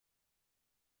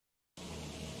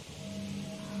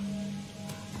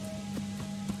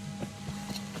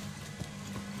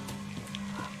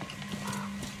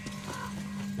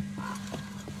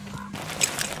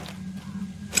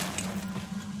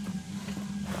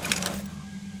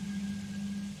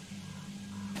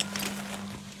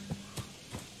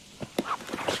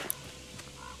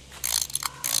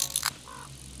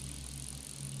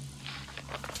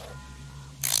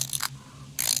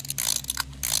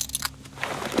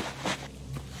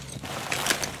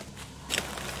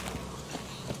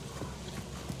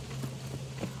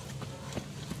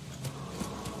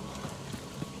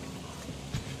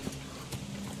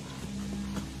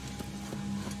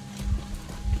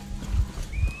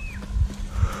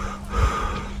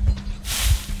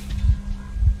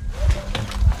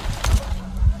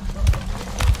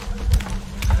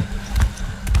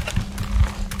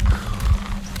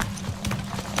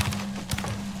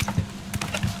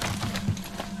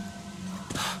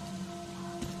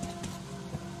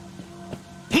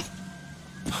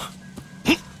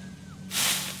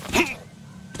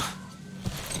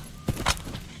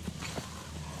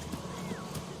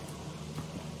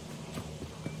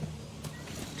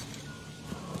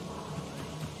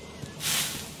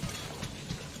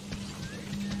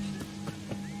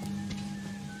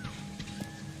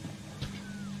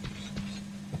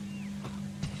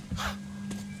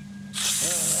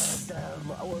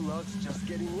Our luck's just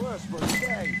getting worse by the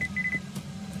day.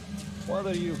 What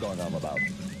are you going on about?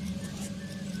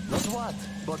 Not what,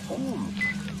 but whom?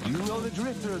 You know the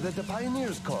drifter that the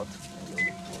pioneers caught?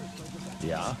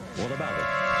 Yeah? What about it?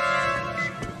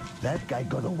 That guy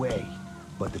got away.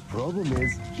 But the problem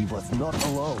is, he was not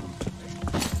alone.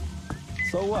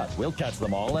 So what? We'll catch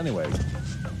them all anyways.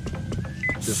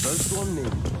 The first one,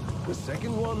 maybe. The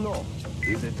second one, no.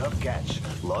 It's a tough catch.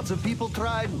 Lots of people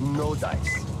tried, no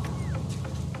dice.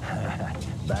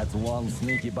 That's one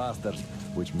sneaky bastard,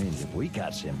 which means if we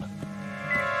catch him...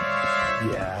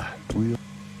 Yeah,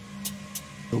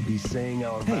 we'll be saying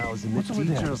our vows in the what's over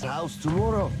there? teacher's house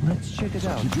tomorrow. Let's check it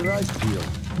out. Keep your eyes peeled.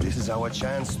 This is our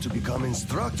chance to become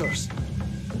instructors.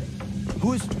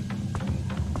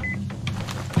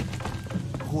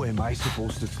 Who am I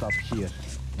supposed to stop here?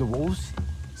 The wolves?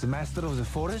 The master of the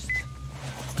forest?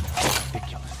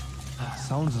 Ridiculous.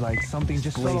 Sounds like something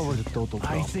just fell over the total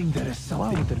drop. I think there is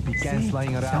something that began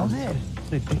flying around. There.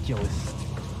 Ridiculous.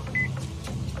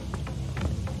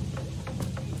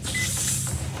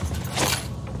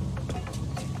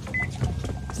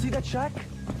 See that shack?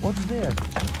 What's there?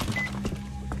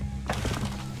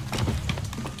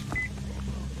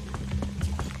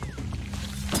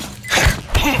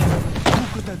 Who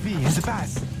could that be? In the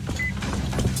pass.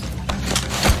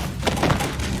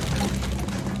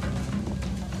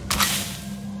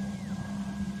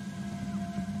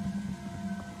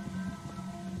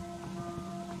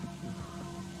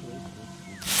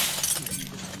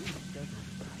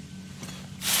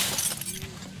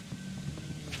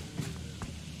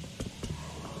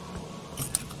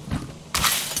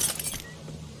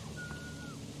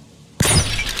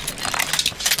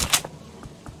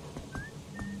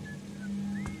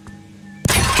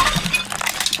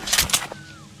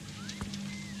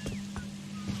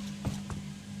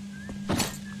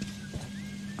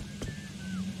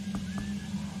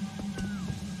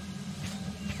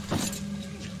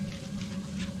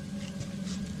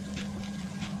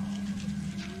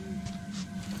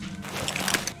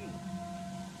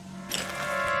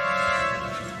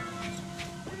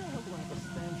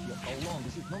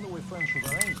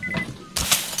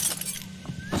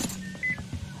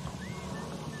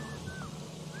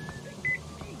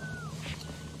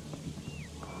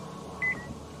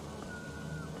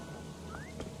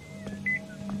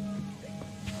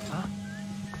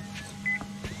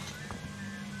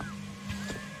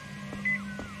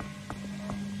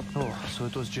 Oh, so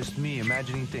it was just me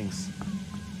imagining things.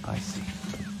 I see.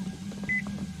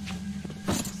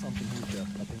 Something here,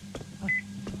 I think.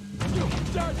 You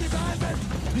dirty bandit!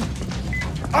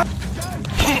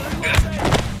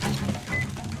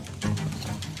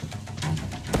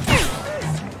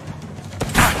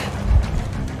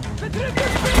 The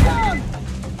drifter's been down!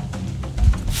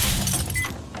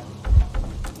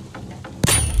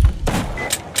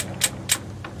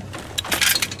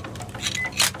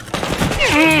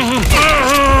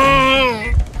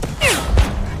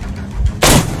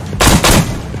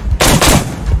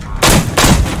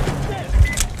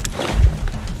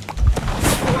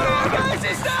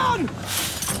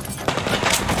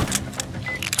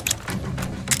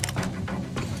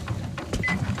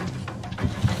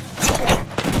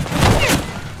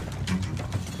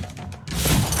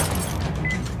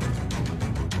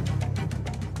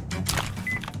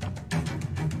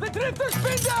 Drifter's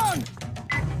been down!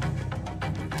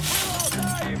 We'll all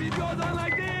die if it goes on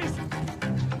like this!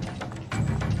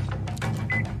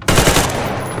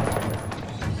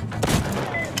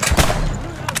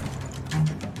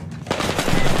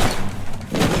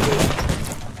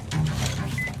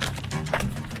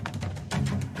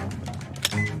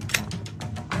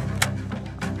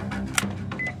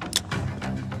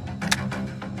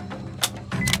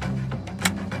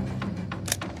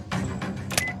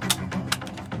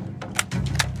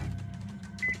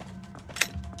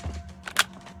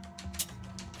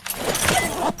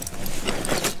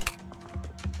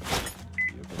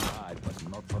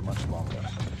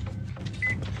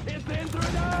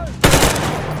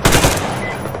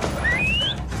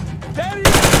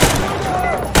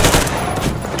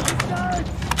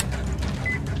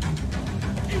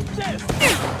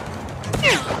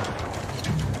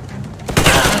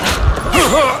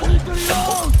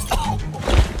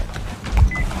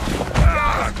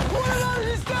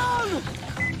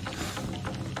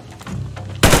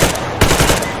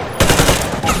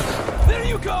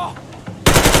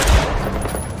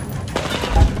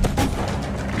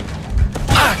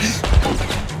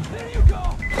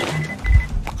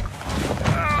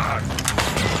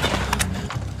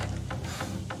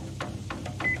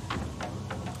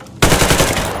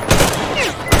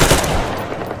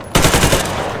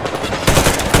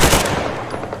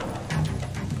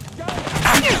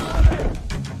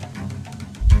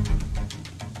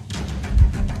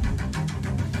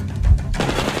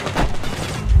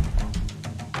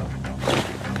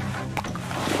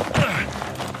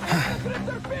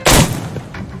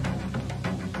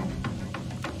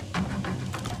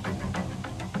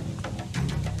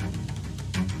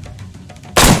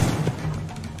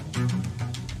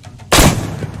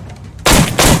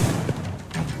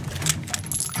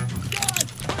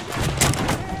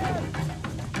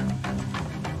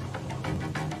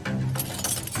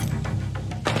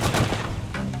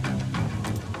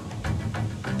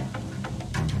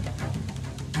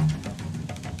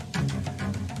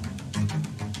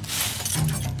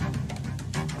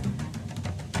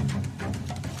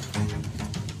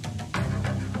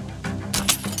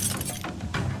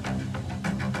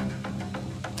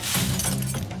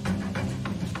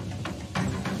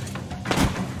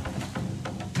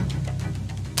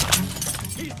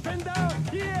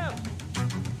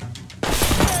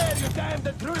 damned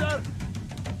intruder!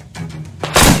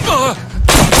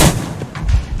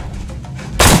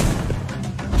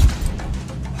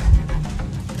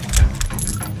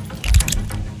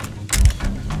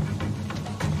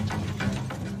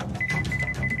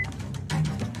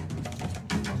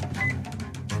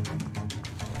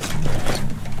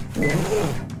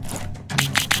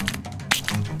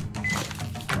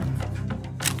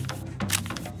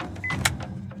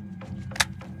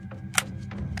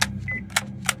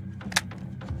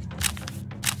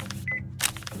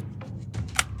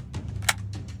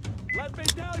 Let me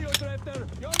tell you, Drifter,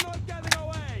 you're not getting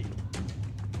away!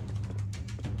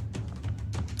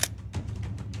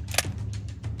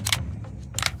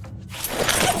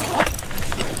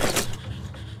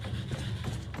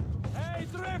 Hey,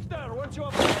 Drifter, weren't you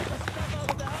afraid to step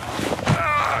out of the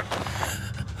house?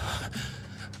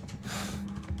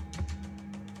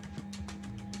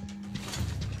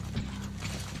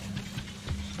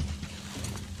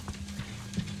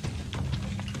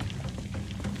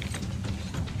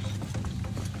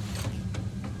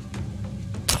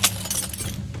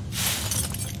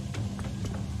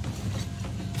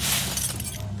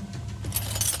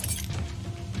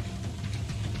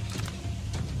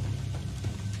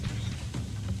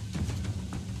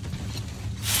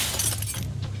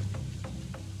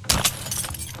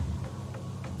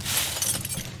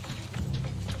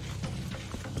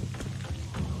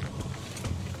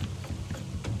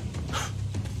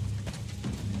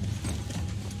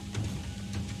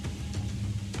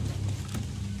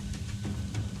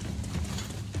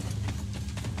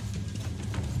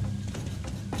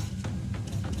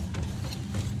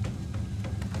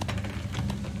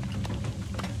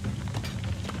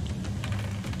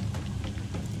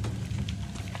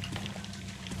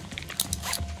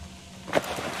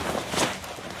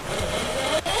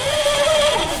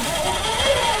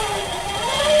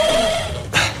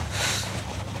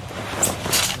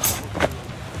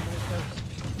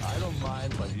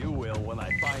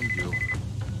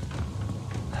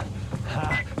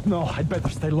 No, I'd better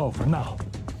stay low for now.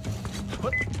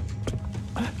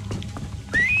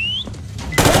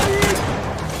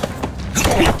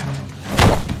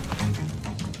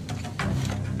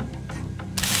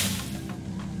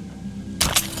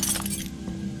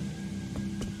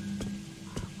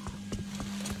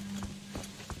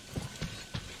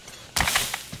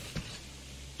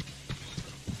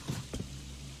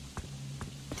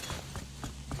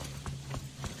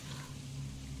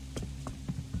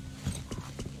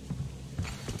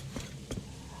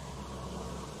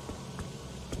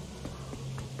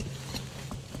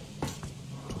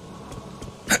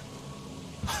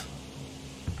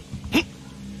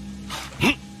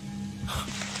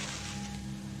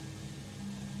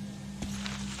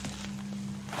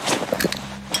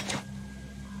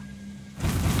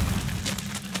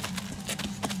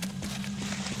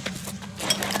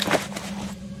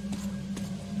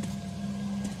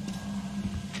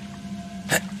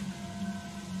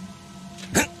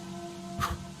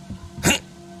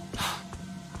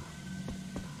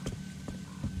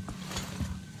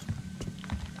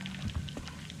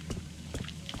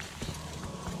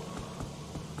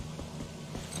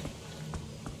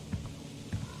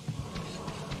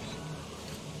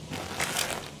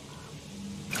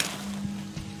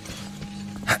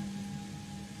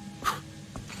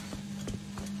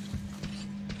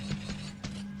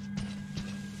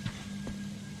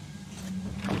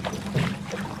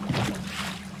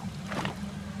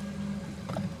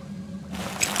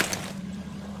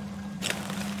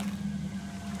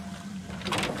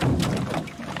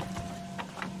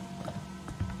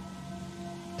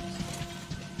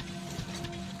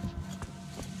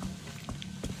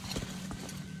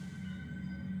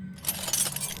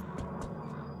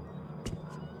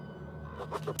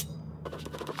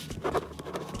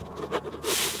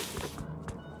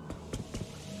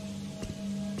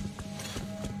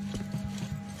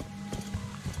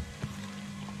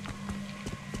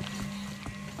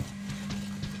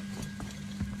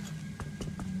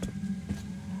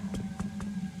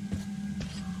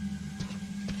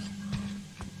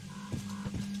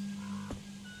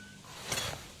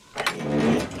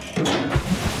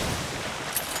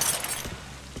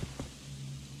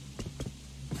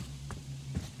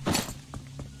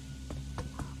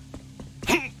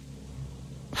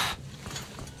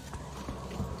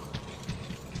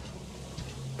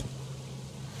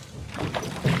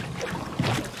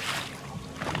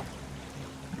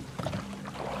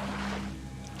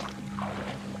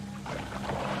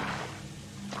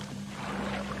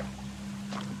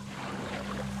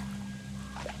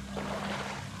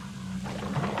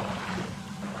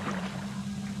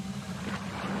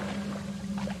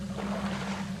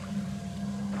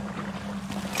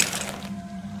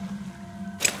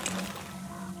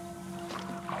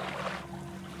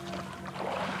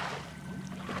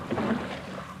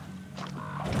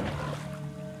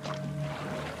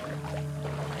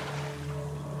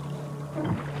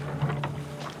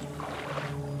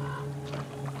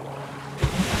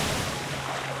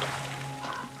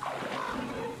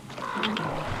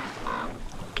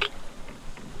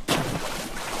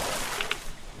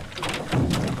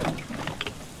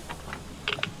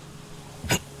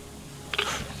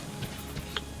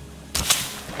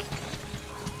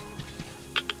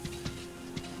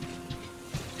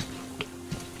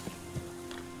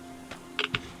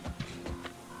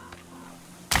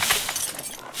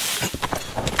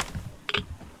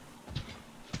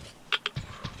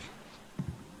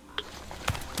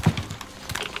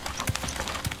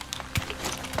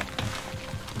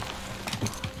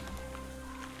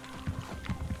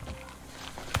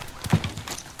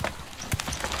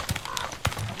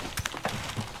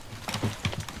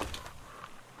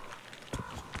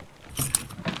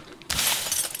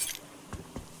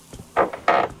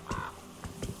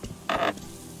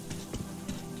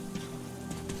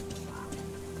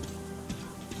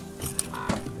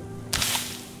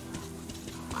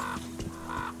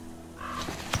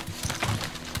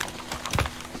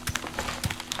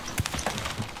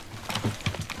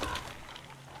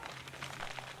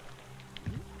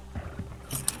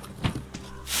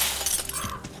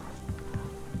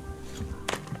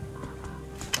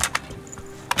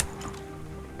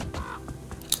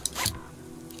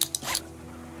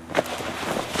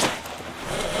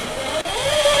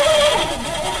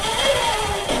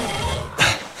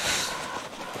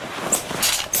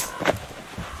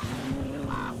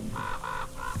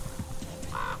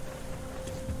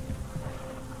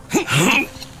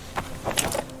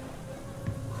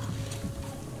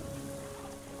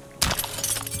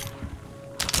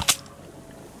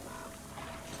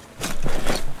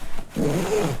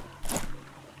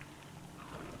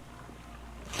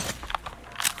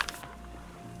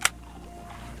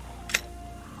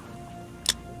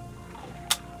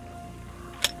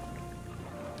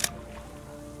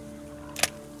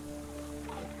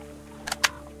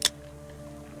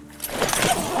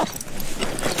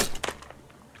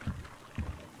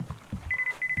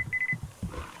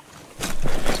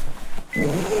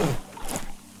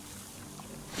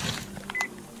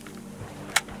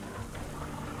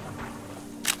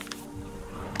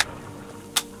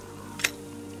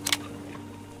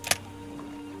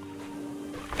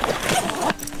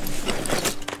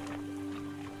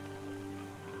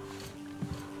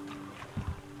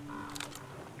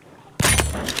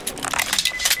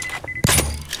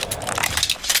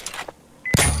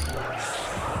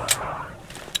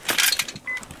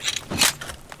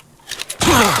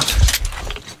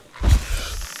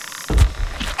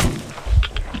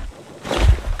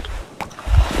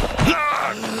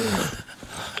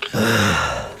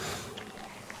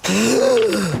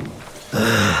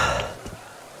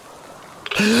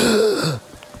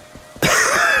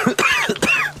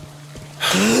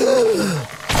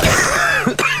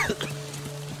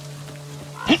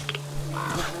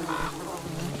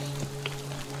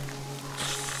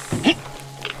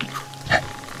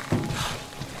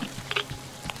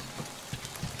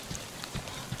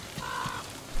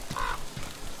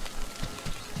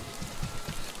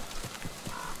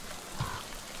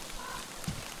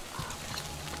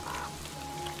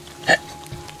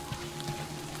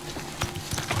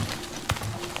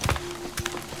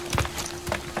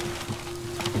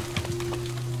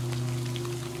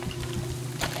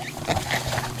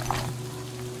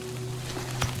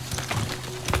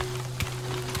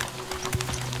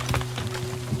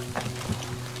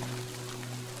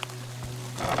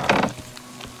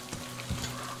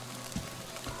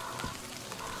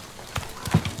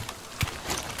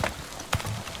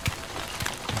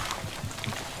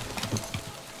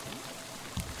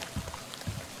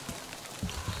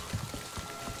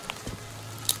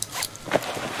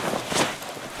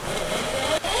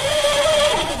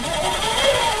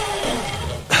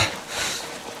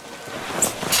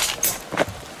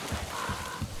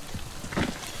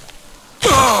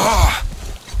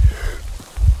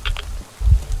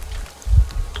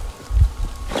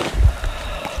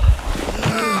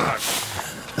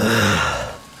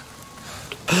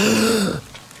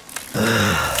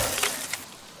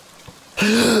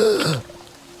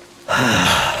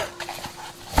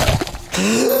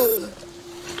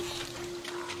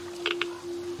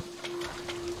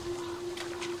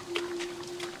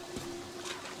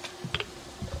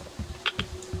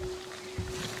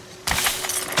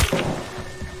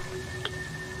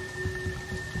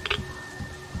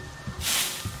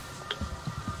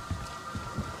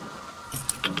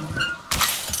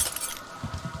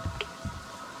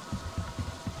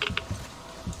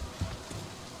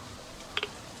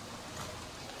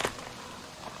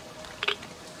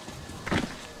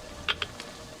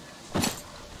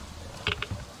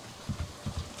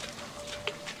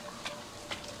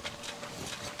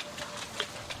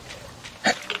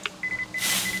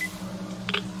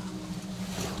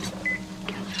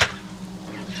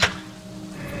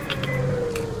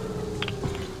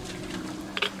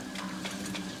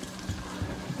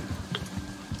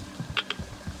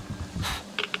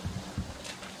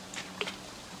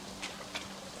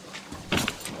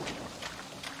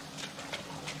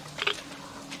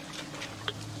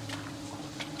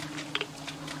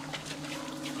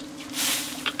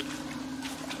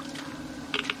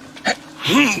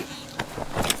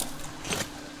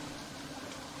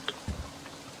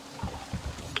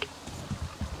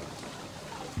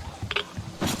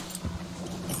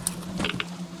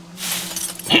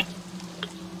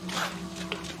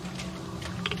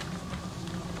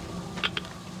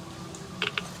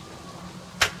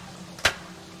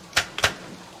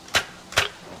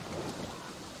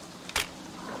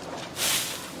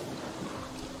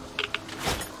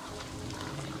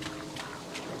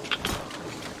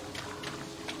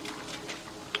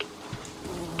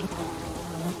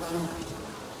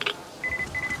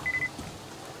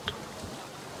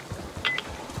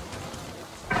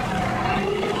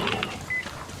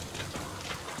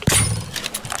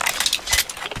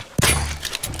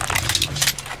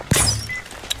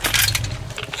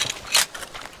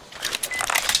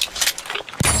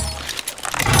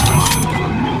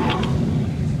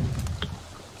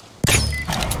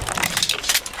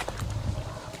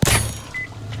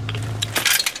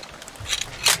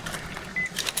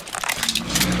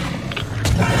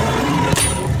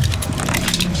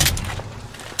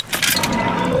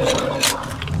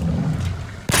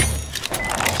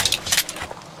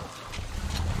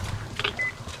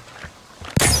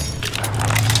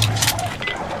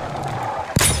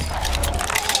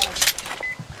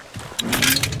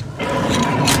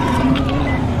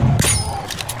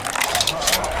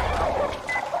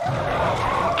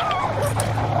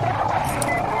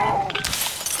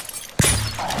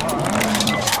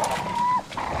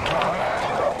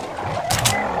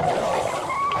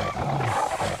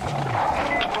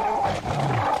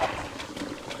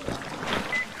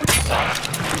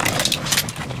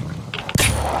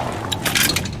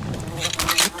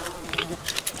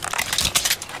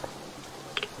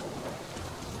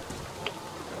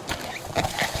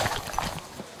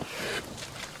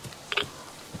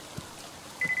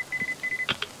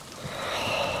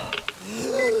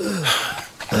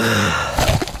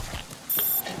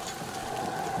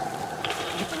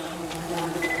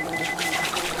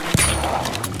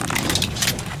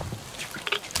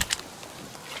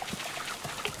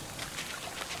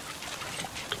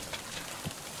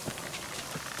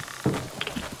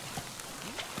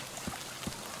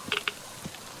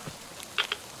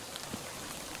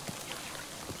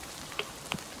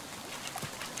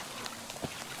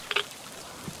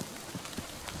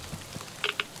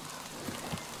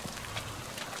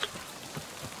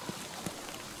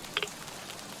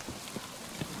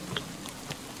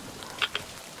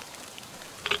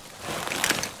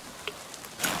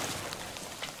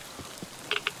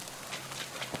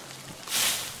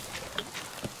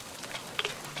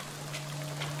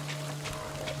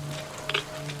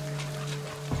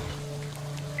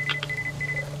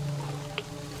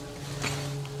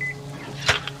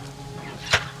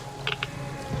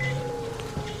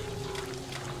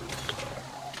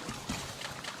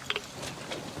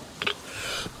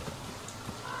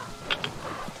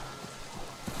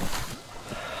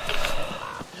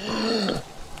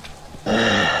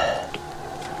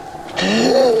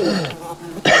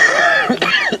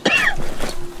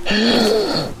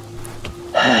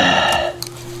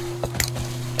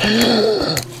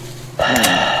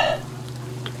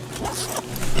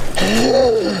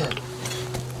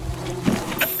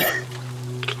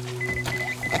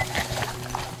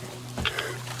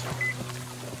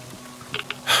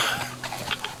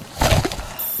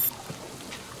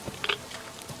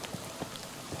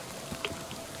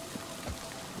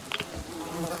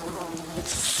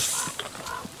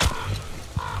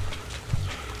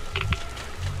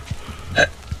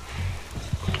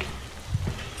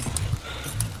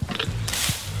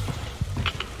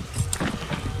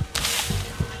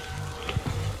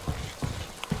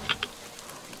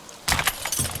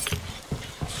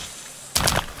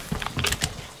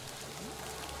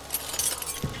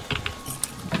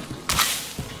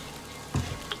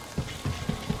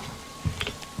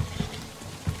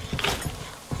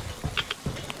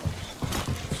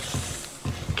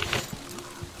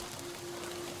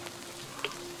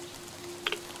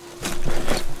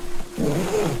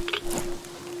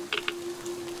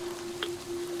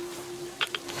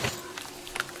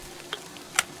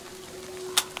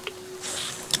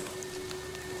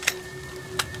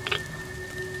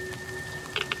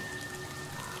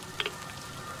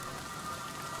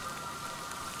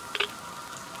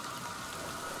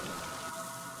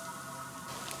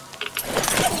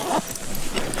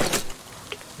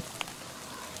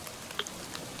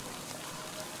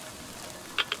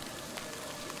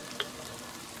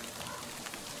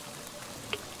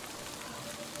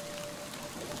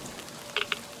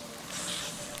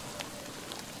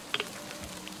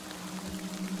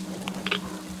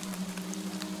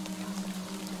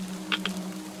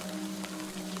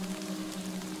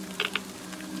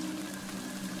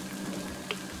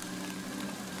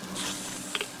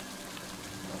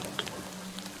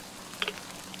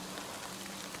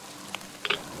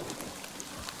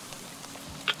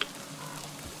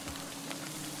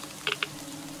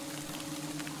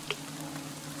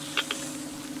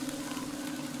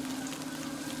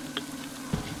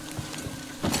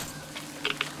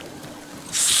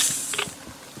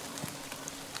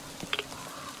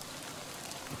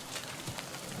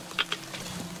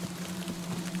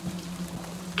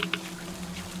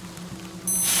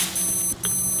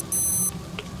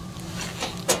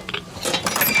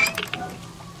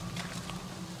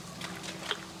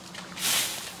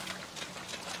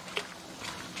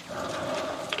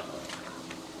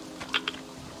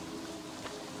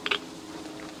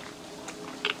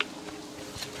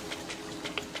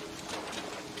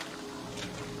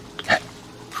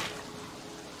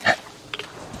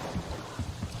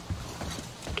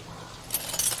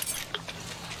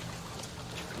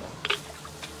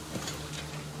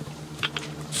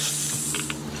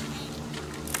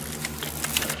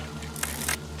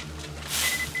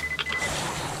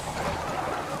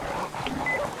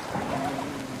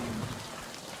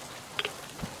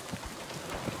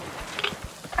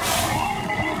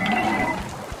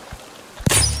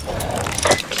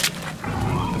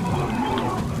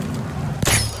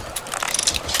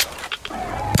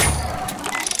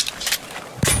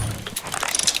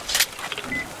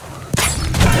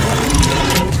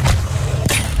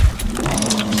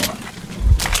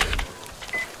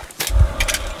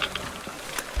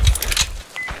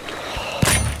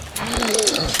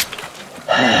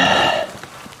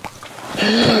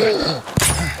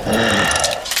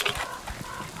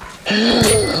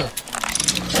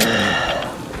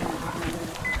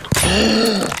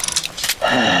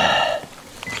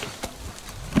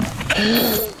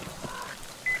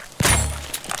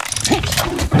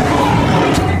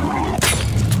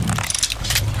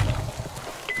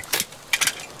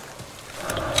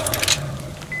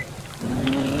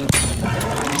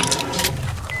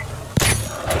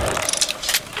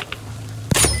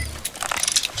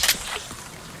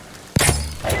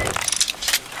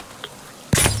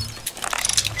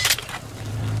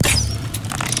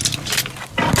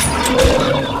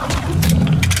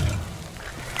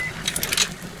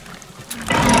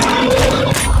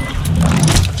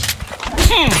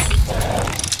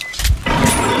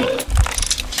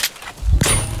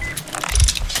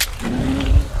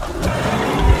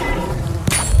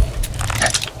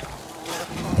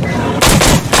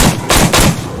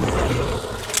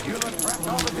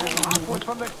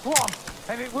 from the swamp,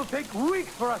 and it will take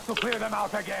weeks for us to clear them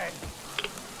out again.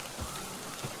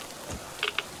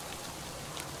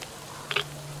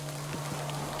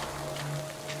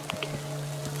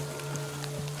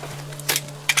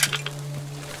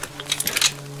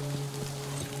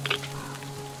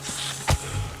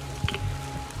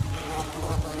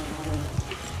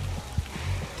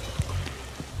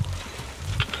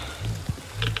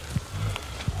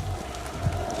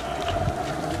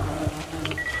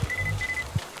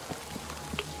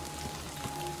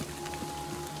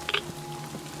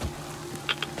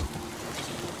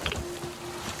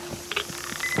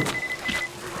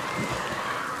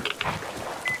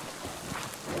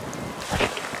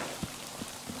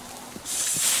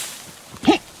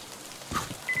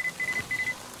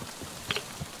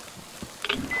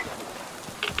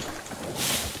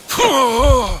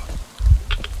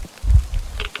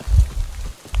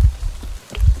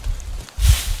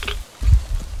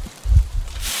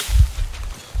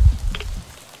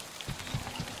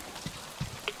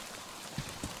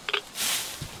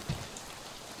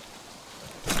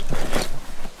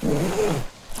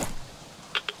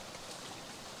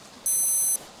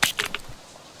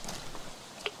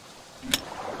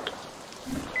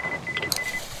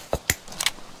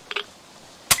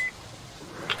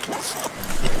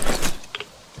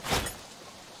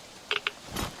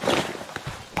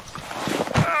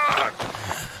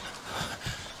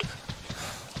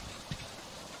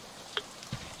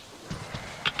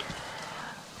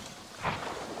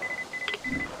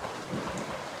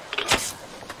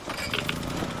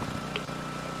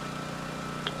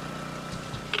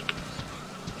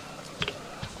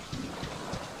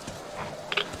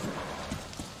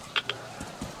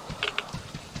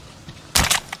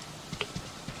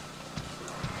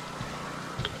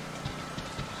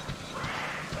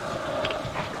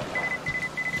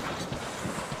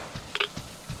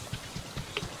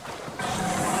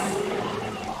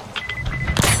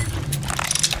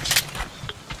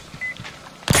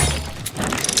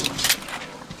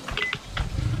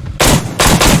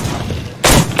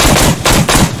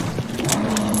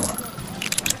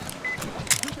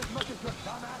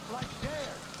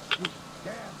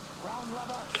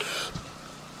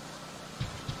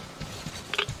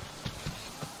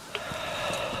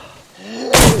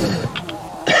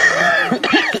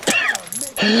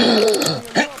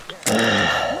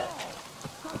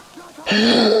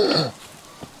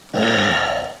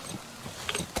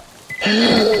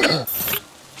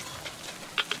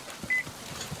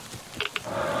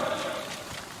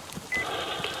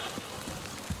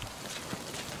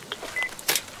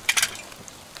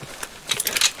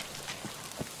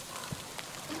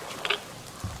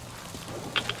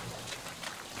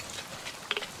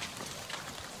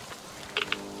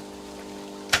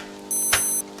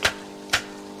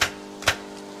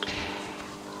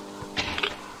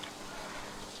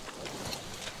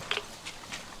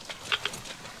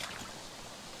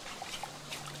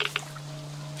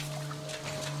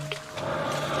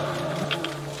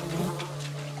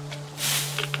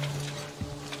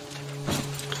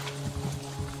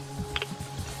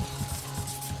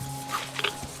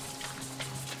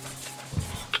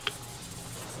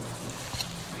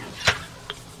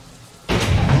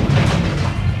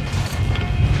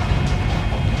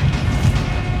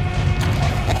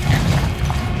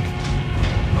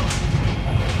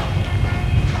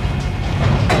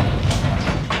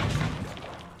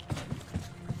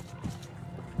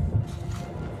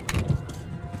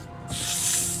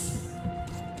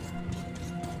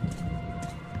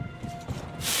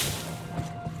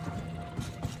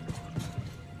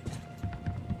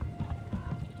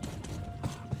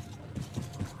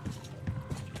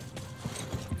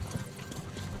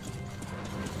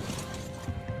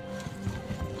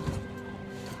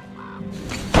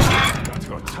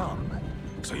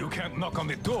 So you can't knock on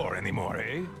the door anymore,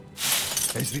 eh?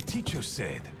 As the teacher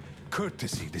said,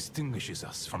 courtesy distinguishes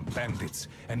us from bandits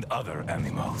and other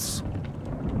animals.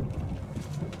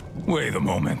 Wait a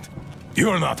moment.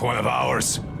 You're not one of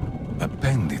ours. A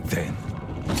bandit, then?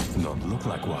 Don't look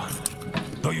like one.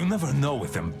 Though you never know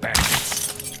with them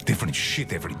bandits. Different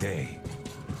shit every day.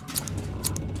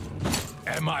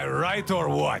 Am I right or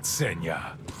what,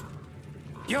 Senya?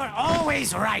 You're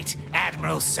always right,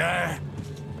 Admiral, sir.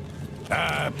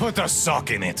 Put a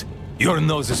sock in it. Your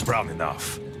nose is brown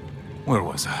enough. Where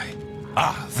was I?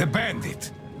 Ah, the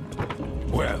bandit.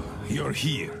 Well, you're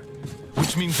here.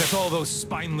 Which means that all those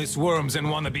spineless worms and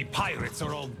wannabe pirates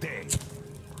are all dead.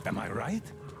 Am I right?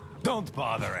 Don't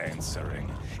bother answering.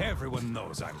 Everyone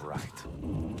knows I'm right.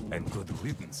 And good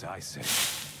riddance, I say.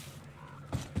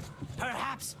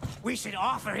 Perhaps we should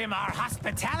offer him our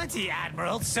hospitality,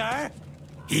 Admiral, sir.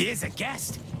 He is a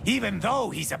guest, even though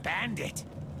he's a bandit.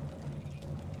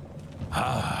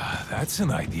 Ah, that's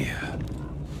an idea.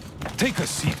 Take a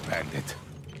seat, bandit.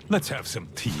 Let's have some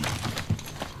tea.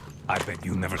 I bet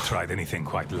you never tried anything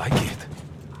quite like it.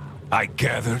 I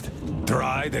gathered,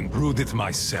 dried, and brewed it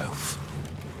myself.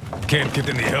 Can't get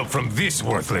any help from this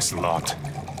worthless lot.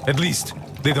 At least,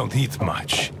 they don't eat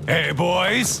much. Hey,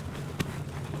 boys?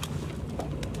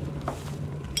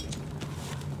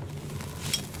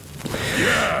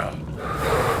 Yeah!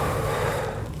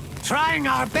 Trying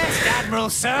our best, Admiral,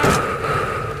 sir.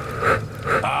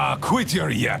 Ah, quit your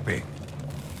yapping.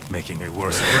 Making a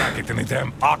worse racket than the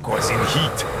damn Aquas in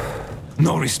heat.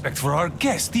 No respect for our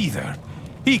guest, either.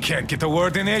 He can't get a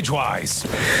word in edgewise.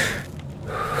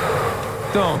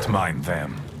 Don't mind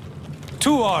them.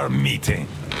 To our meeting.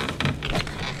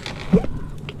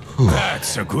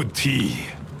 That's a good tea.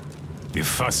 You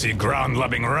fussy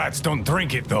ground-loving rats don't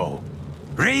drink it, though.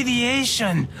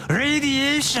 Radiation!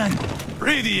 Radiation!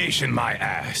 Radiation, my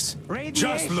ass!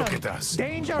 Just look at us.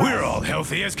 Dangerous. We're all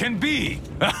healthy as can be!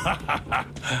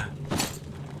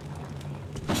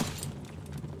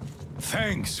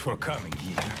 Thanks for coming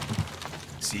here.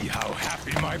 See how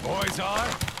happy my boys are?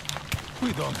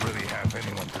 We don't really have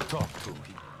anyone to talk to.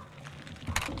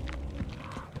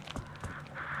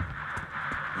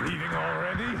 Leaving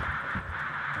already?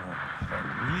 Then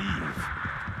leave.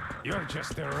 You're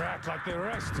just a rat like the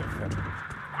rest of them.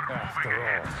 After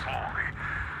all. Slowly.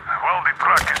 While the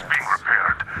truck is being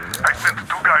repaired, I sent 2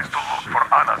 guys to look for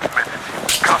Anna's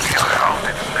medicine. Camille found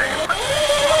its name.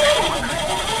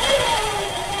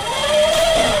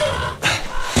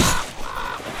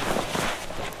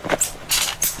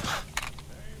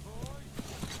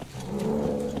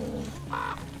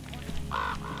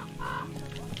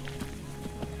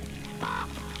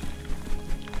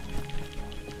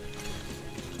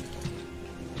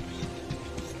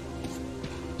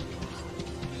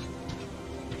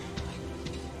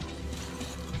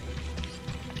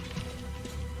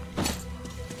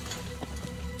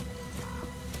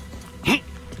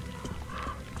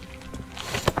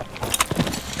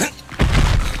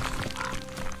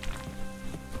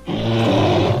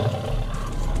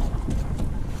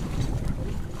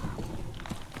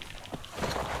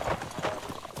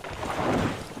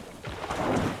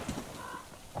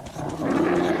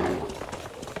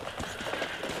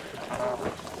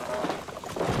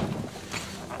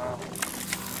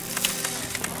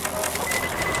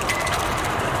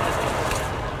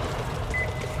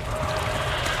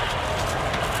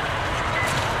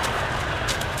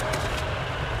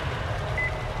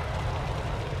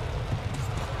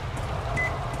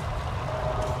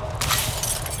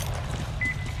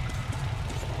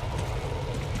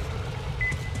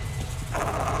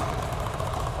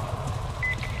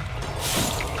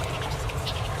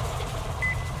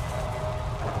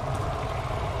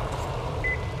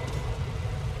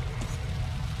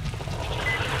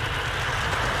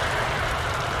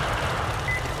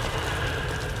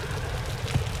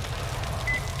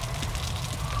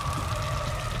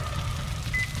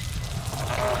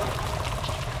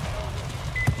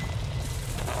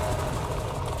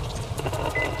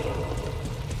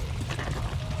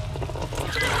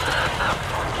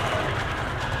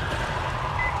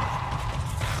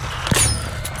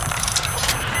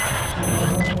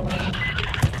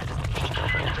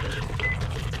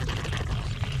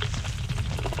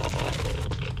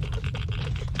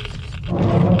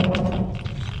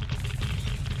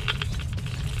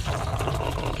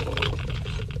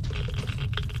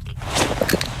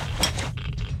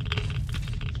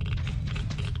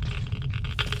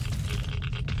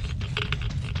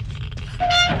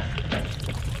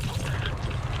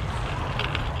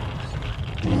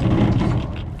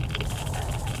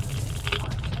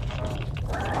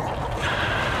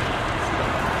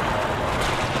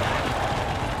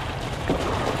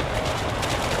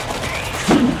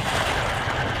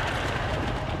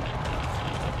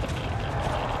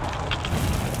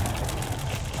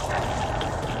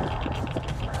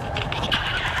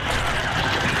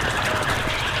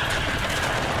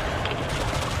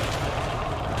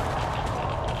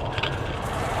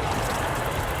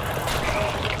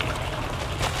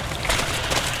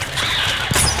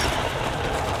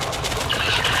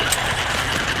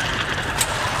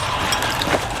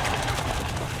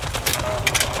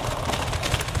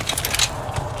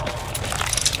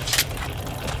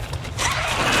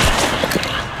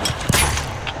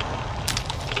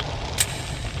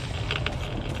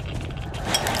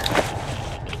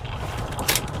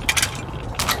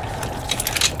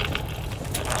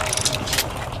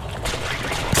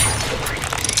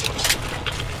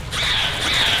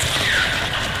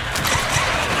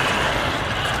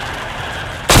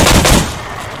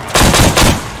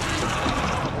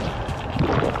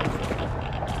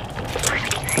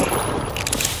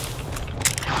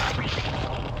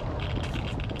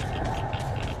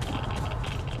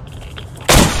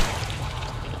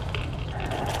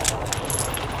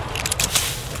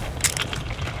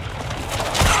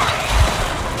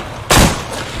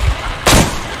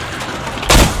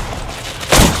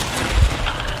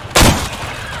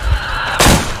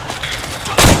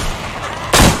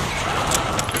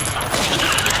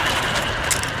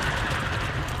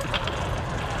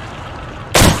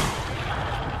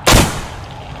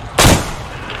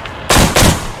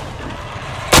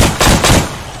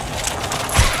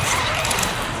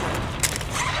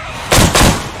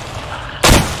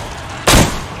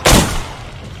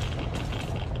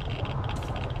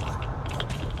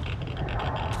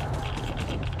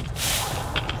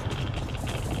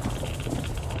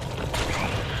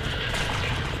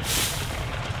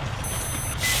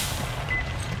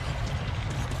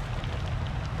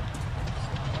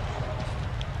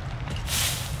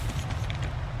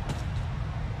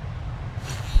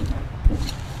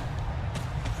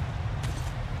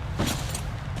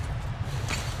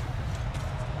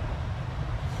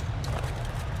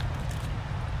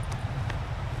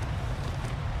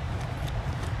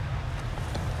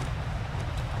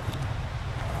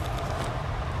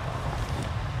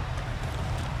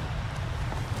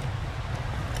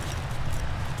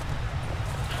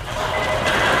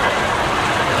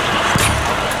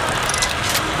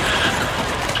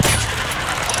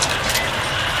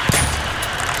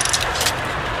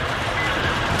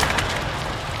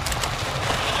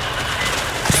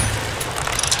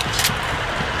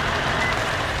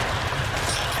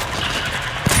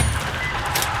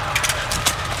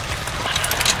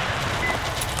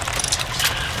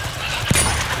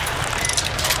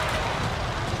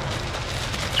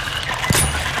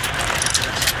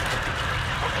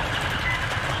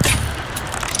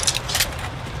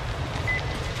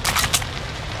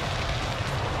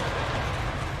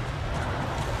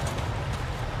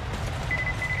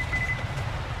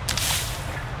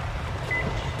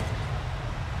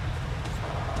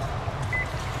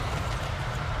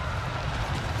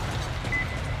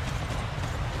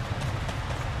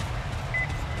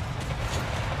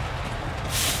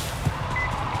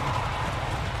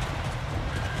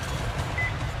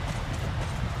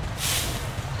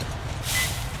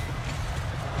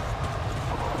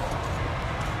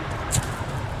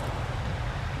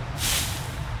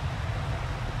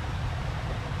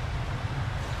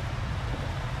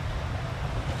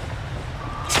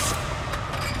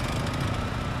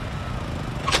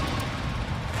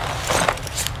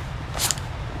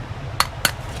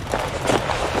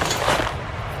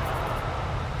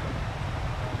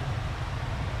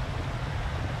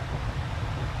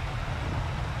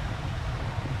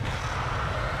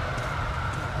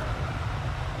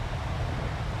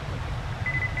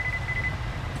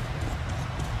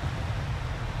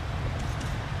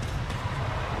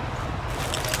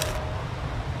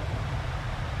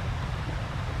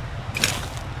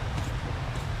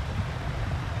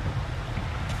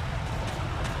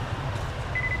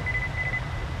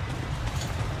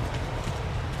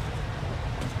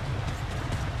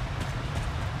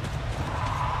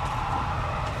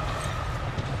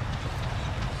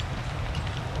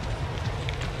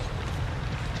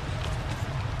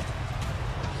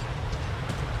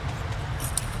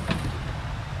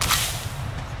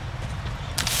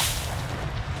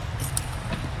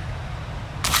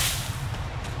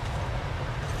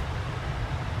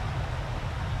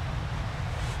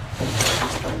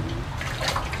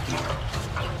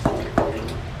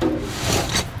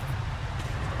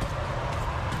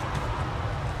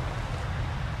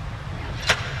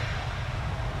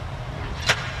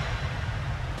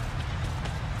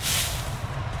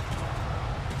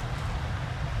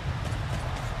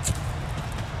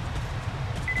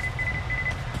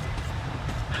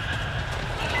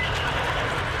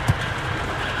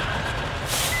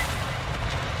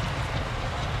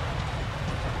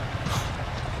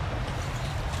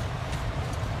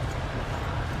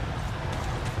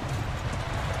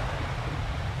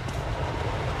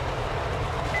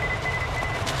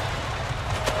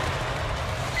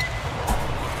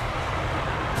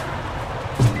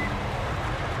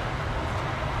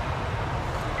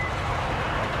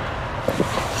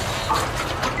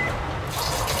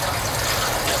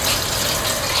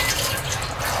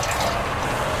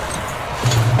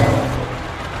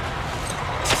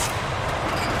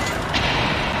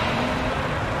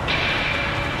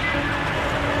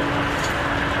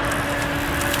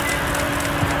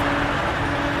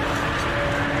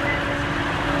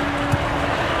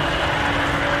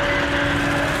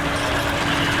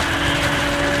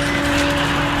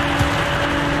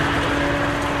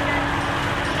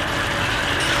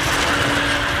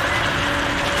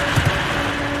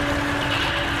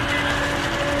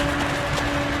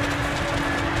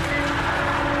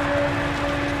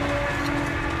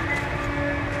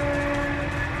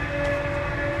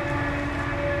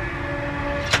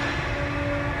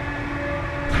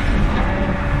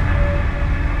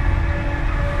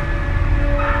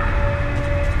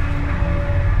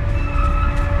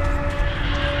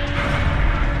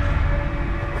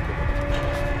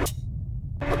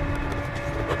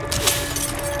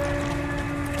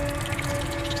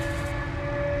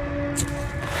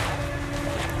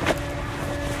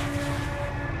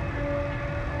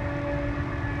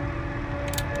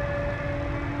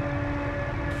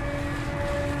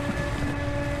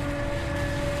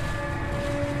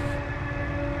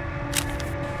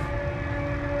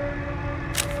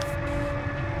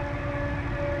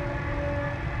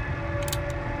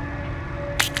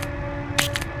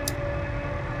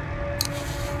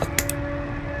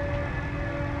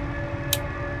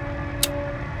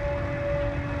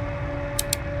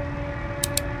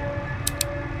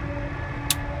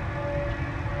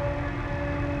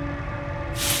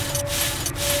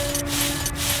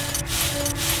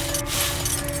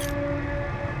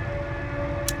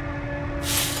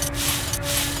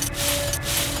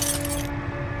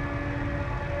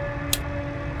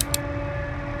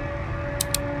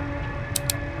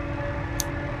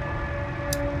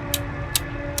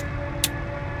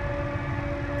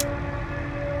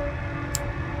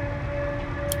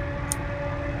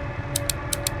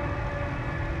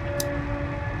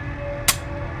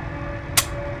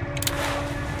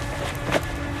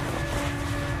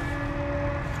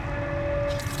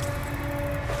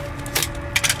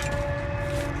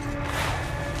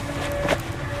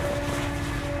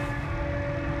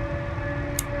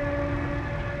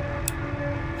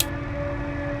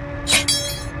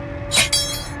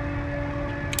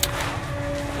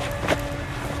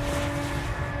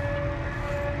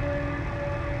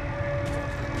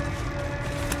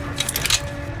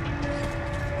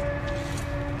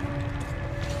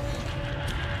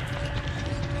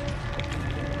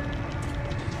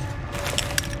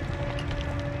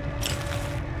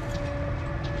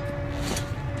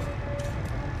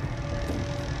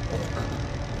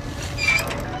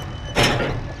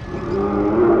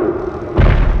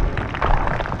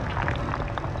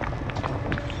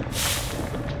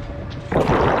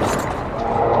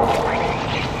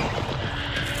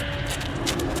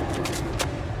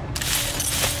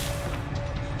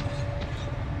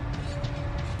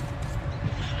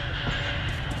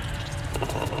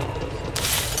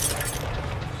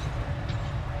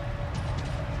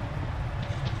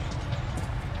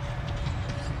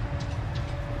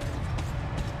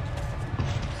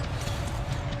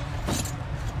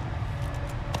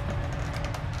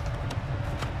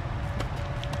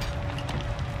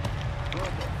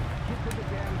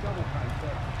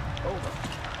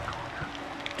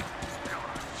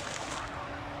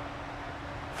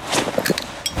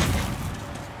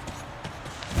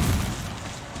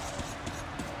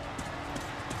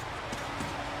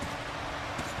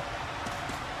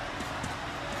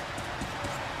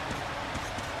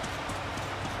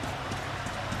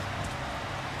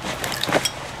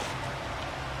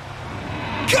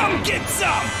 Come get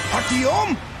some!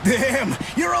 Artyom? Damn,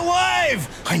 you're alive!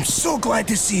 I'm so glad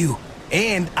to see you.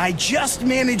 And I just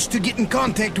managed to get in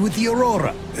contact with the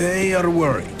Aurora. They are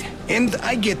worried. And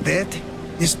I get that.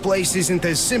 This place isn't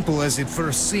as simple as it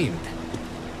first seemed.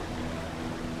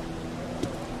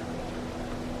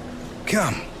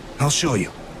 Come, I'll show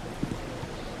you.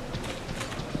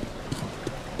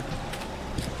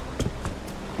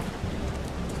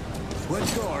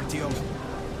 Let's go, Artyom.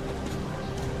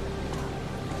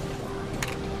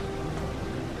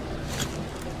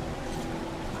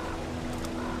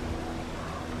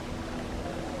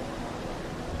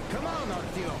 Come on,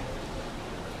 Artyom.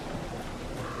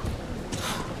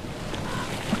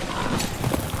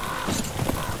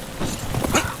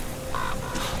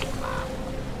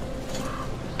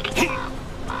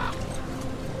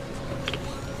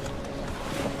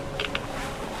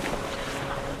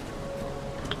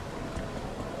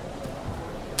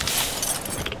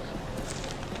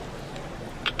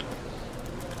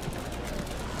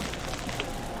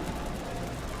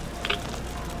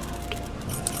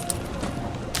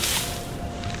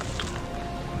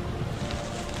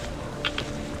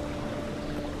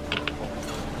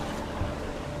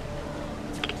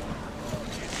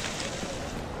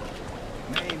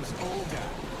 Name's Olga.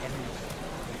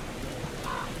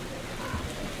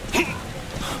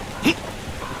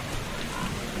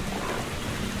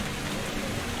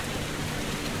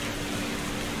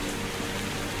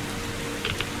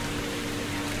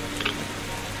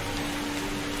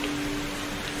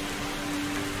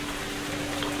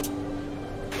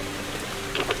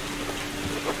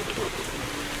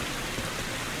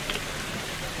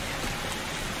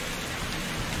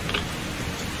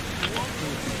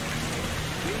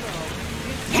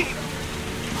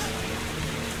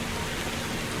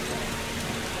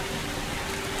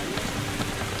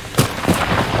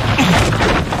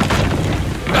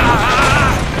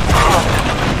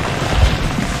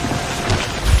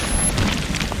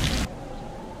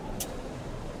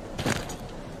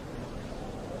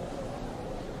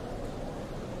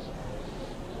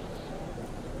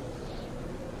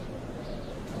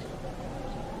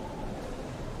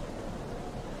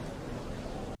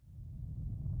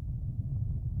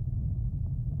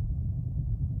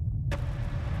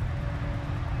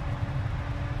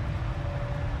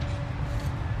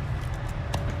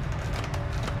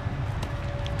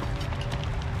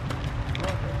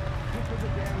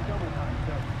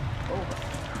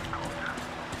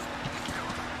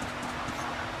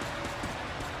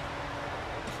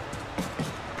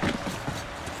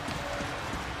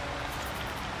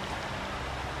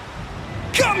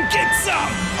 Come get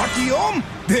some! Artyom?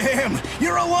 Damn,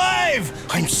 you're alive!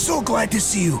 I'm so glad to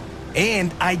see you.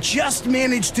 And I just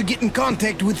managed to get in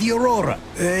contact with the Aurora.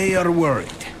 They are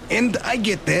worried. And I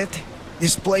get that.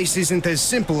 This place isn't as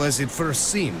simple as it first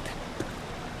seemed.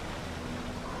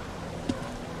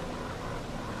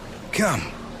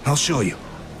 Come, I'll show you.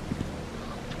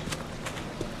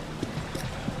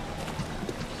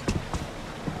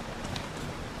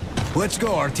 Let's go,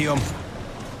 Artyom.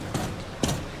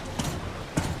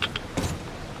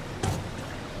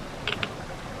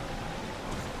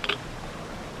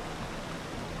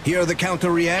 Hear the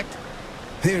counter-react?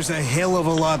 There's a hell of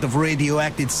a lot of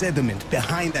radioactive sediment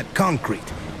behind that concrete.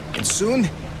 And soon,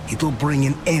 it'll bring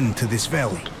an end to this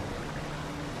valley.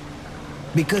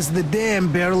 Because the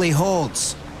dam barely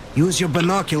holds. Use your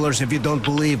binoculars if you don't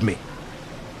believe me.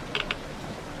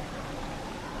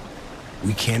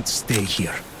 We can't stay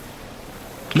here.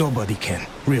 Nobody can,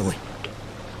 really.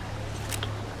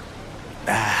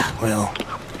 Ah, well,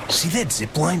 see that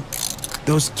zipline?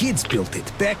 Those kids built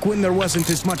it back when there wasn't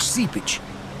as much seepage.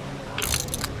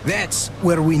 That's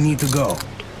where we need to go.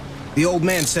 The old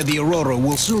man said the Aurora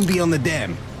will soon be on the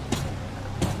dam.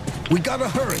 We gotta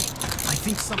hurry. I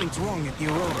think something's wrong at the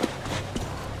Aurora.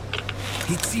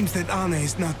 It seems that Anna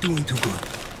is not doing too good.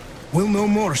 We'll know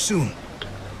more soon.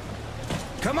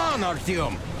 Come on,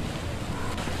 Artyom.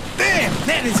 Damn,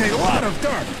 that is a lot of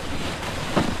dirt.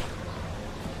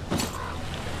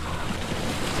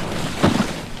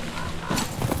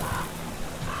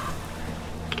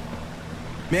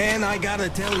 Man, I gotta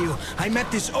tell you, I met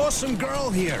this awesome girl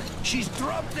here. She's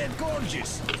drop-dead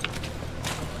gorgeous.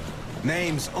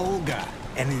 Name's Olga,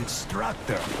 an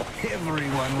instructor.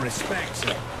 Everyone respects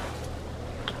her.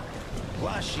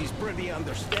 Plus, she's pretty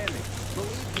understanding.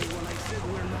 Believe me when I said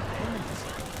we're not enemies.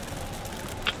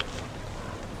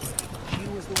 She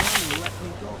was the one who let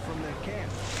me go from their camp.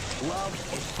 Love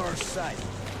at first sight.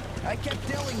 I kept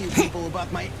telling you people about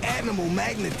my animal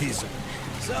magnetism.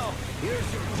 So,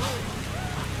 here's your proof.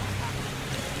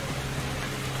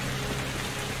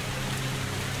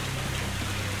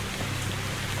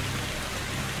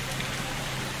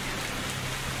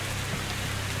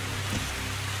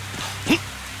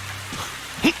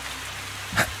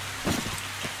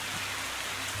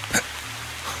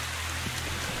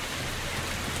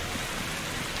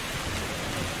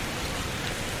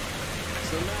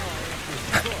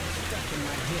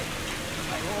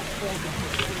 I hope Bolton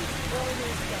saves all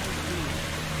those guys do.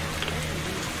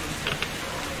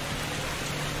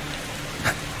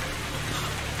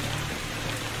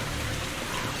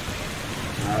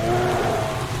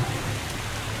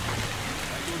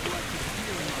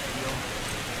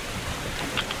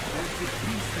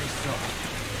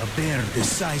 A bear the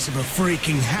size of a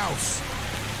freaking house.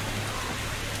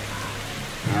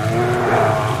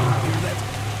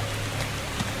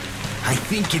 I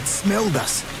think it smelled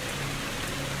us.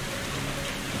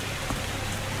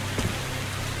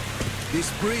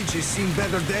 This bridge has seen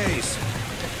better days.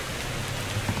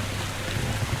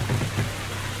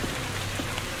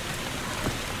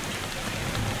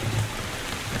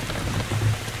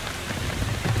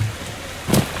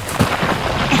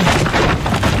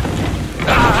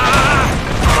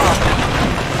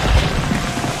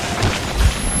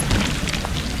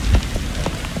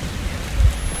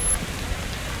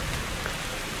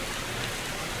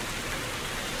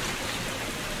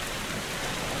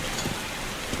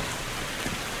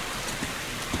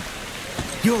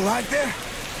 You alive there?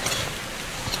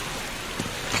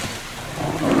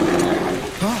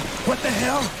 Huh? What the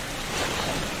hell?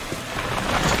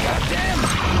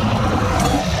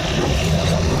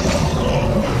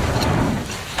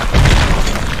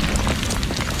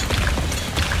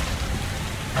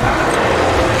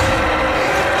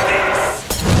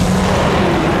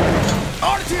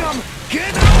 Artyom!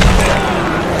 Get out of there!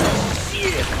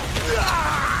 Shit!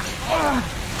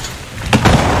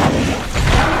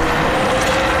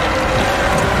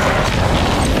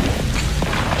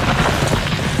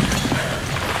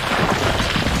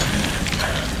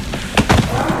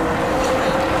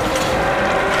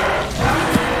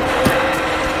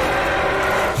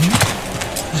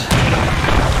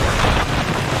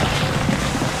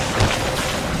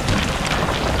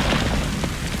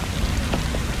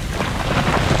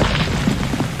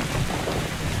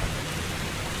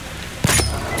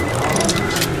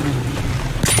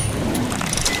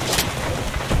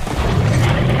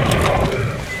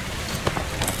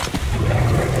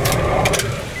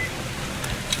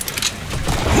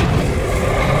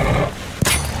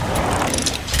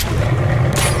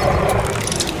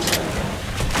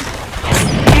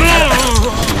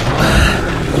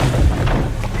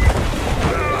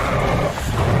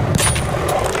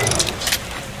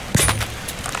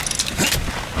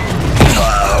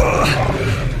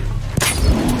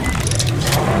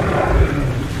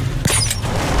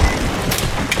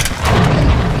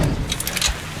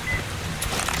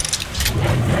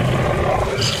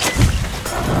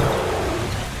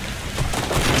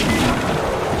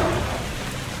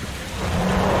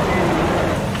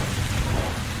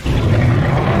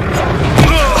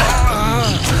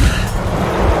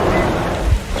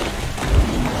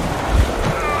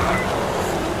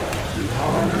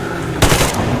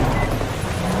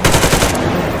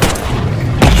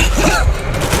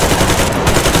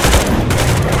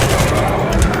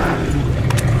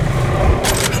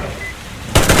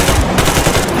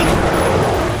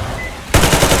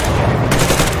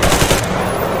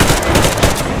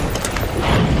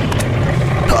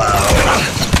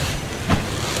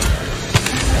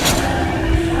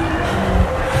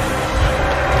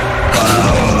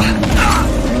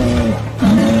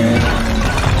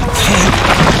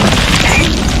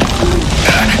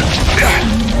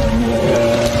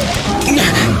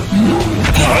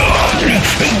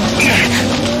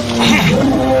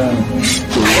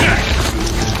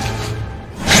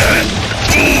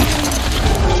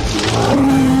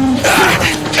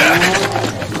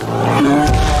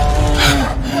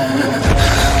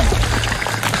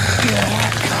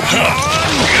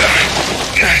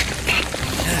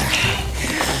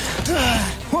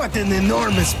 What an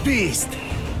enormous beast!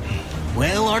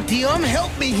 Well, Artyom,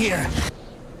 help me here!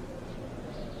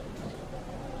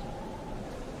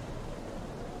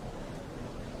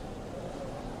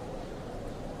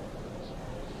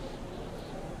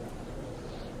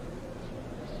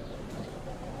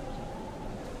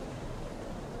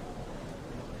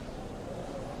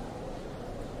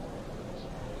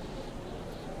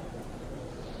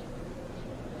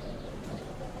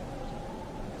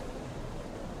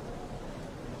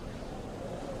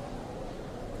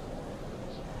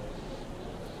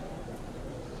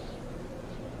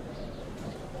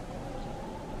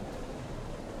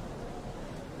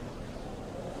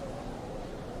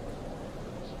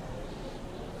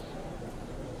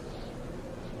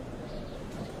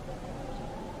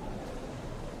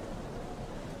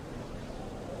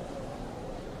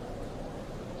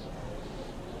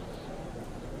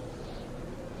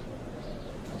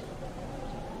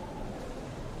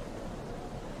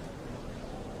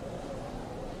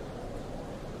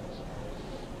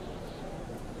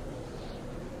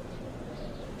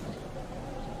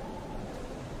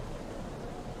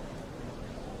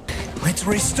 Let's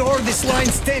restore this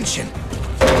line's tension.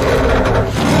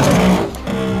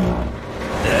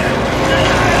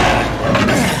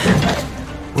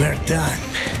 We're done.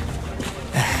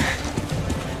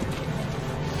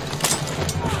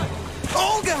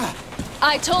 Olga!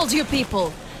 I told you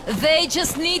people. They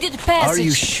just needed passage. Are you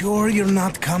sure you're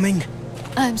not coming?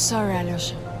 I'm sorry,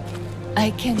 Alyosha. I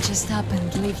can't just up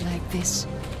and live like this.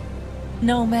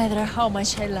 No matter how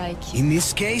much I like you. In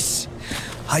this case,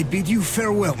 I bid you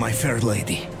farewell, my fair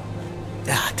lady.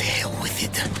 Ah, to hell with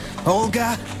it.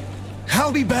 Olga,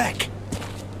 I'll be back.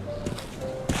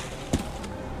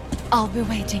 I'll be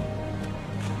waiting.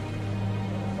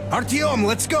 Artyom,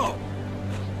 let's go!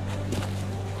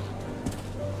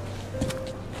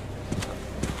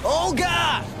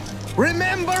 Olga!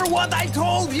 Remember what I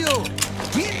told you!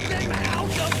 Get them out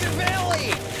of the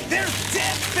valley! There's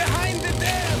death behind the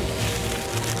dam!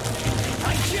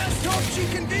 I just hope she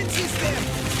convinces them!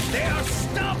 They are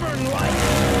stubborn like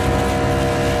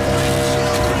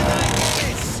children like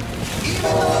this!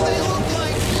 Even though they look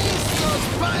like beasts, those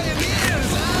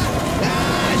pioneers, huh?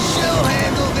 Ah, she'll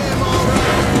handle them all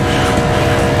right!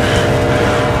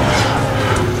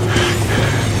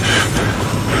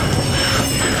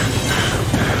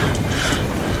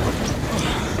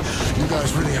 You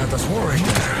guys really had us worried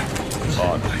there.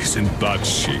 Anna is in bad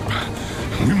shape.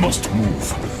 We must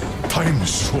move. Time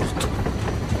is short.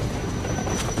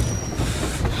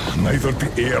 Neither the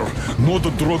air nor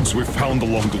the drugs we found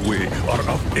along the way are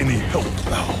of any help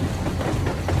now.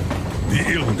 The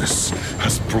illness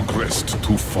has progressed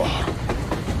too far.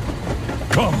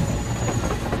 Come!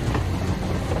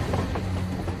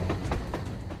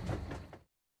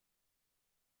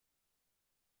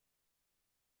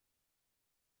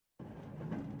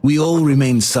 We all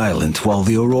remained silent while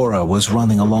the Aurora was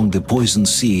running along the poison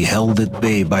sea held at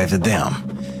bay by the dam.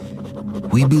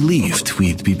 We believed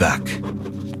we'd be back.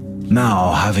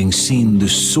 Now, having seen the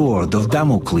sword of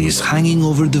Damocles hanging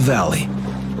over the valley,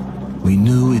 we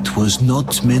knew it was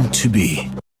not meant to be.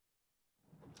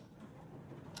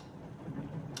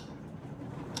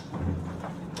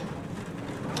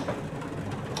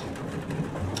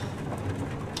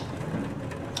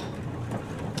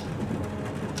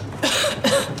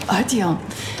 Artyom,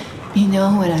 you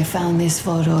know, when I found this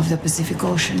photo of the Pacific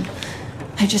Ocean,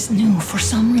 I just knew for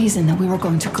some reason that we were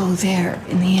going to go there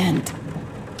in the end.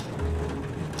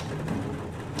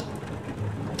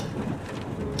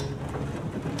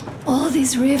 All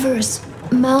these rivers,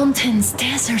 mountains,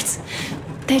 deserts,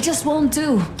 they just won't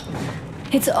do.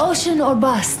 It's ocean or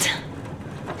bust.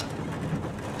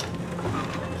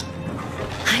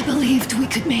 I believed we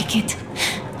could make it.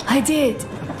 I did.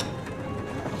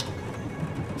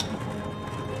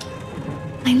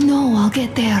 I know I'll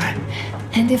get there.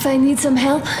 And if I need some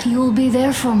help, you'll be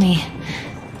there for me.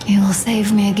 You'll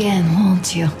save me again,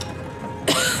 won't you?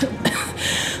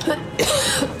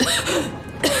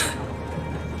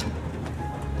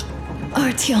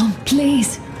 Artyom,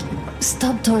 please.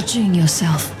 Stop torturing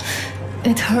yourself.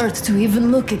 It hurts to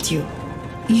even look at you.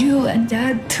 You and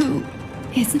Dad, too.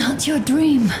 It's not your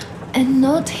dream, and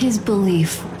not his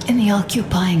belief in the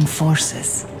occupying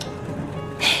forces.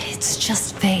 It's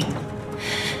just fate.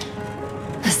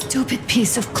 A stupid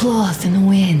piece of cloth in the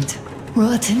wind.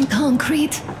 Rotten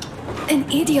concrete. An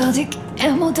idiotic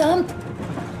ammo dump.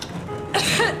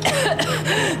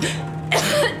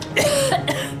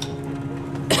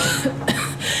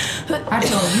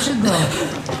 Artyom, you should go.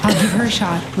 I'll give her a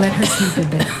shot. Let her sleep a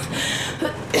bit.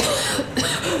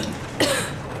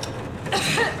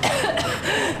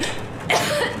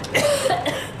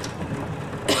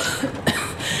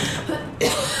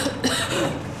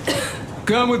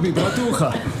 Come with me,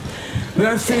 Bratucha.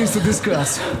 There are things to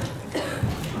discuss.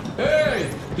 Hey!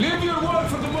 Leave your work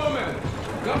for the moment!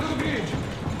 Come to the bridge!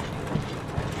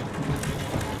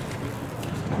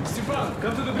 Stepan,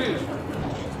 come to the bridge!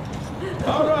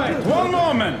 All right, one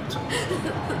moment.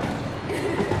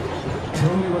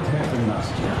 Tell me what happened,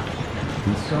 Nastya.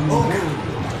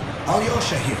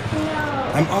 Alyosha here.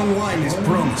 I'm online as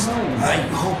promised. I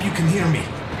hope you can hear me.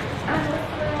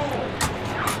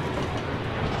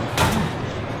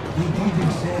 We did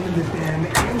examine the dam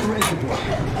and reservoir. I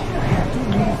have to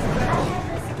leave the valley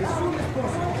as soon as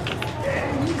possible. At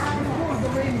least before the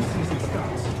rainy season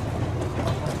starts.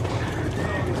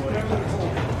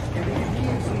 And the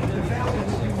Indians in the valley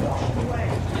will be washed away.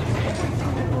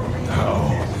 How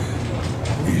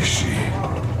is she?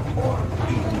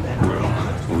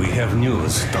 Well, we have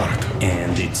news,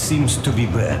 and it seems to be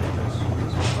bad.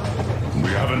 We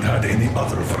haven't had any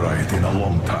other variety in a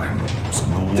long time, so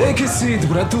no wonder. Take a seat,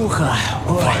 Bratucha.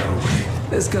 Fire away.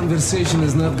 This conversation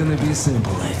is not gonna be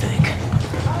simple, I think.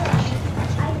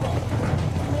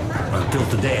 Till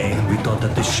today, we thought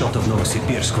that this shot of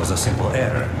Novosibirsk was a simple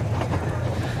error.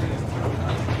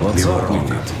 What's We up were with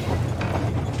wrong. it?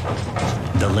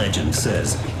 The legend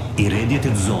says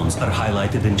irradiated zones are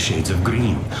highlighted in shades of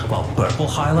green, while purple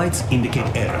highlights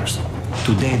indicate errors.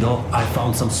 Today, though, I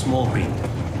found some small print.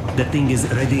 The thing is,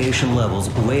 radiation levels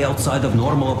way outside of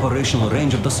normal operational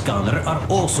range of the scanner are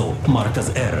also marked as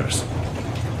errors.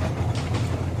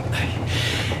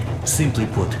 Simply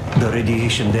put, the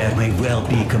radiation there may well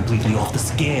be completely off the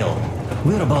scale.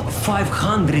 We're about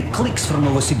 500 clicks from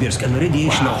Novosibirsk, and the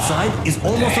radiation outside is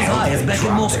almost as high as back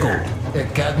in Moscow.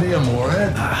 Cadmium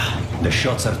warhead? The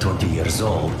shots are 20 years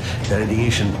old. The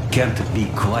radiation can't be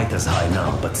quite as high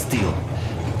now, but still.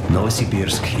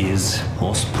 Novosibirsk is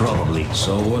most probably.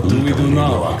 So what do we do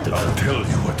now? I'll tell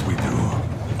you what we do.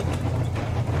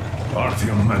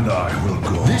 Artyom and I will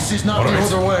go. This is not the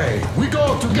other way. We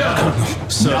go together.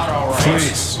 Sir, Not all right.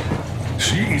 please.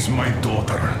 She is my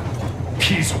daughter.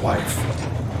 His wife.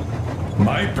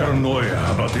 My paranoia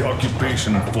about the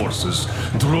occupation forces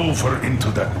drove her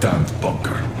into that damned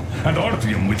bunker. And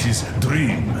Artyom with his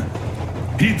dream.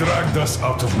 He dragged us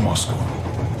out of Moscow.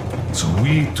 So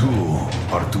we too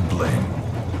are to blame.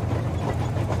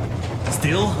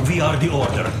 Still, we are the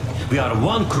Order. We are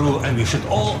one crew and we should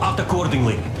all act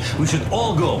accordingly. We should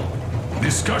all go.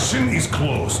 Discussion is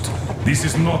closed. This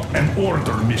is not an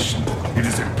Order mission. It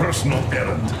is a personal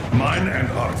errand. Mine and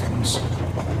Artyom's.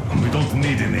 And we don't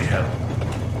need any help.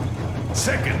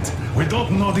 Second, we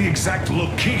don't know the exact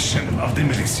location of the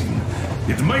medicine.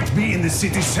 It might be in the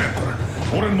city center,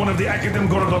 or in one of the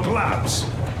Akademgorodok labs.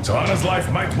 So Anna's life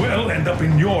might well end up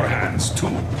in your hands,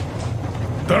 too.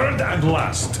 Third and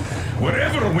last,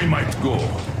 wherever we might go,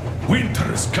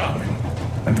 winter is coming.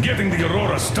 And getting the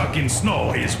Aurora stuck in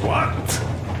snow is what?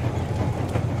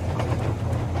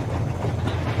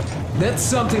 That's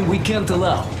something we can't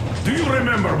allow. Do you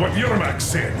remember what Yermak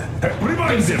said?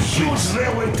 Remind them, Huge please.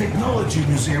 railway technology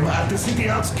museum at the city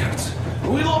outskirts.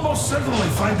 We'll almost certainly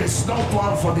find a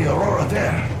snowplow for the Aurora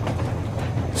there.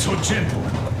 So,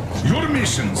 gentlemen, your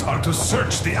missions are to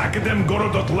search the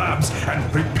Akademgorodok labs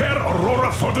and prepare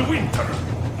Aurora for the winter.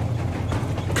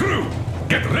 Crew,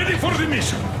 get ready for the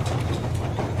mission.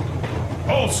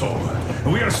 Also,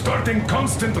 we are starting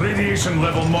constant radiation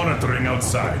level monitoring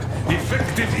outside.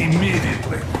 Effective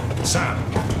immediately. Sam,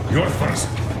 you're first.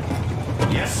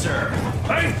 Yes, sir.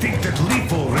 I think that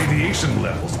lethal radiation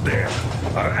levels there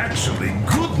are actually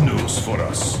good news for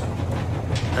us.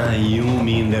 You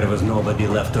mean there was nobody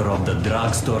left to rob the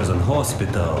drugstores and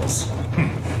hospitals?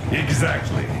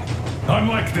 Exactly.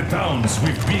 Unlike the towns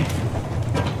we've been to.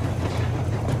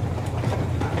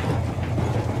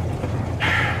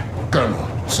 Colonel,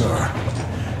 sir,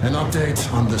 an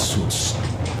update on the suits.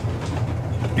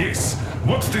 Yes,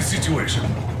 what's the situation?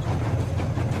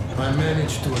 I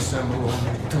managed to assemble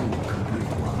only 2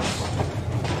 complete ones.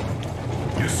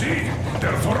 You see,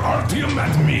 they're for Artyom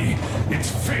and me. It's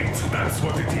fate, that's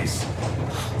what it is.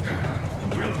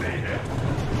 Will they help?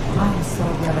 I'm so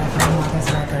glad I found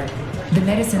Maka's record. The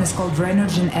medicine is called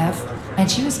Renogen F, and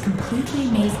she was completely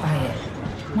amazed by it.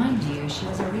 Mind you, she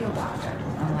was a real doctor,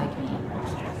 unlike me.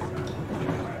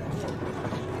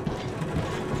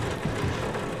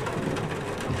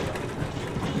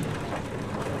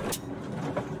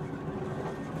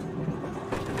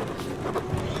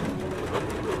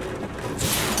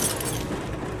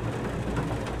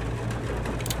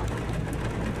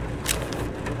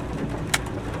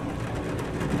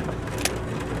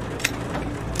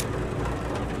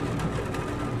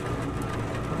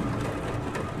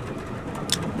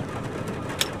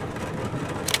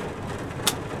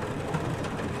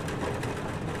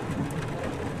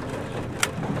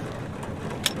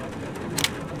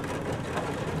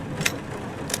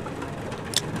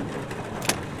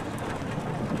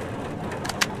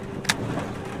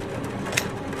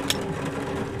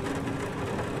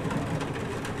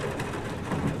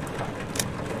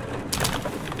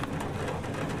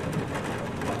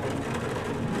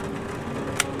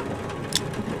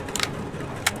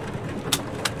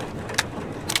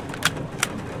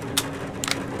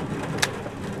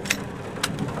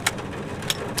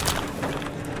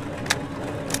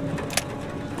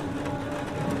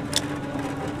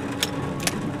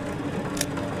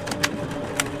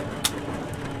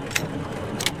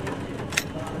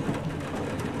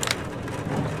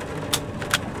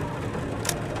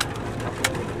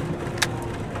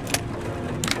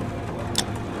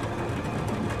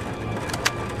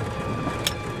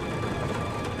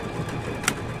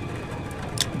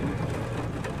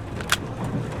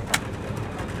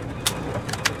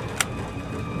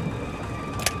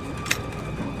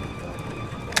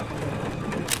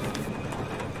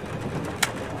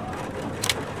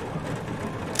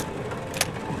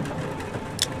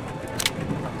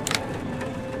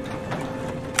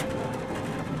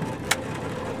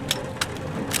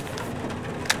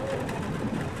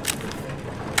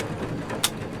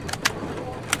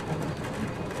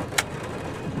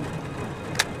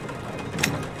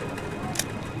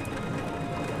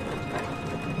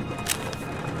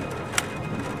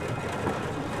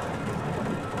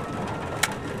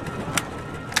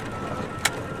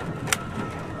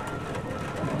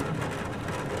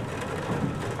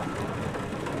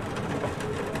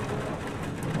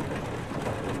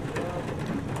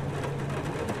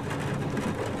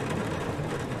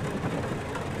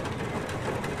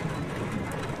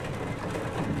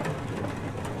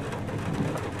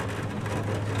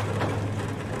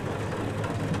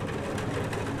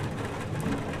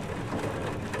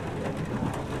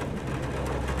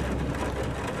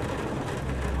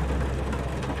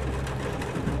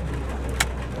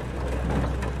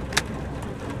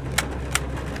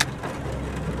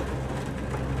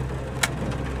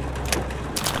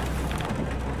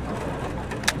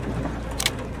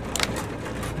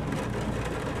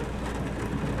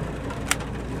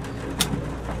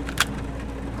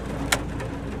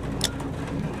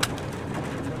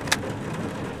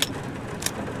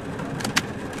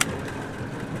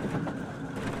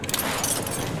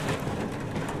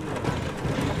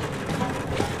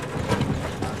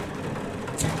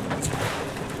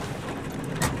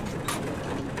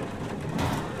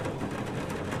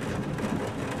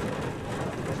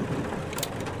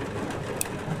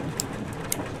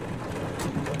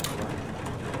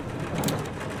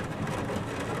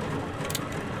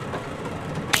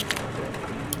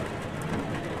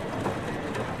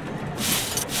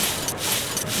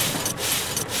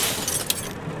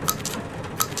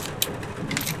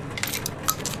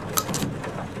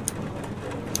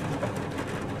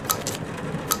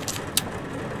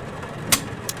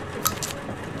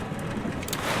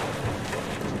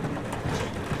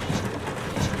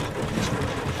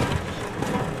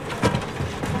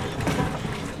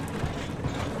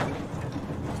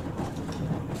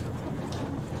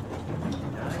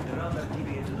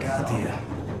 Katia,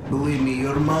 believe me,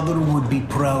 your mother would be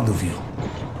proud of you.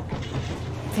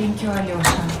 Thank you,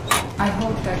 Alyosha. I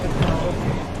hope that it will.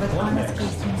 But honestly,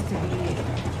 seems to be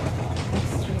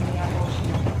extremely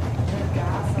emotional.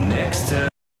 Next,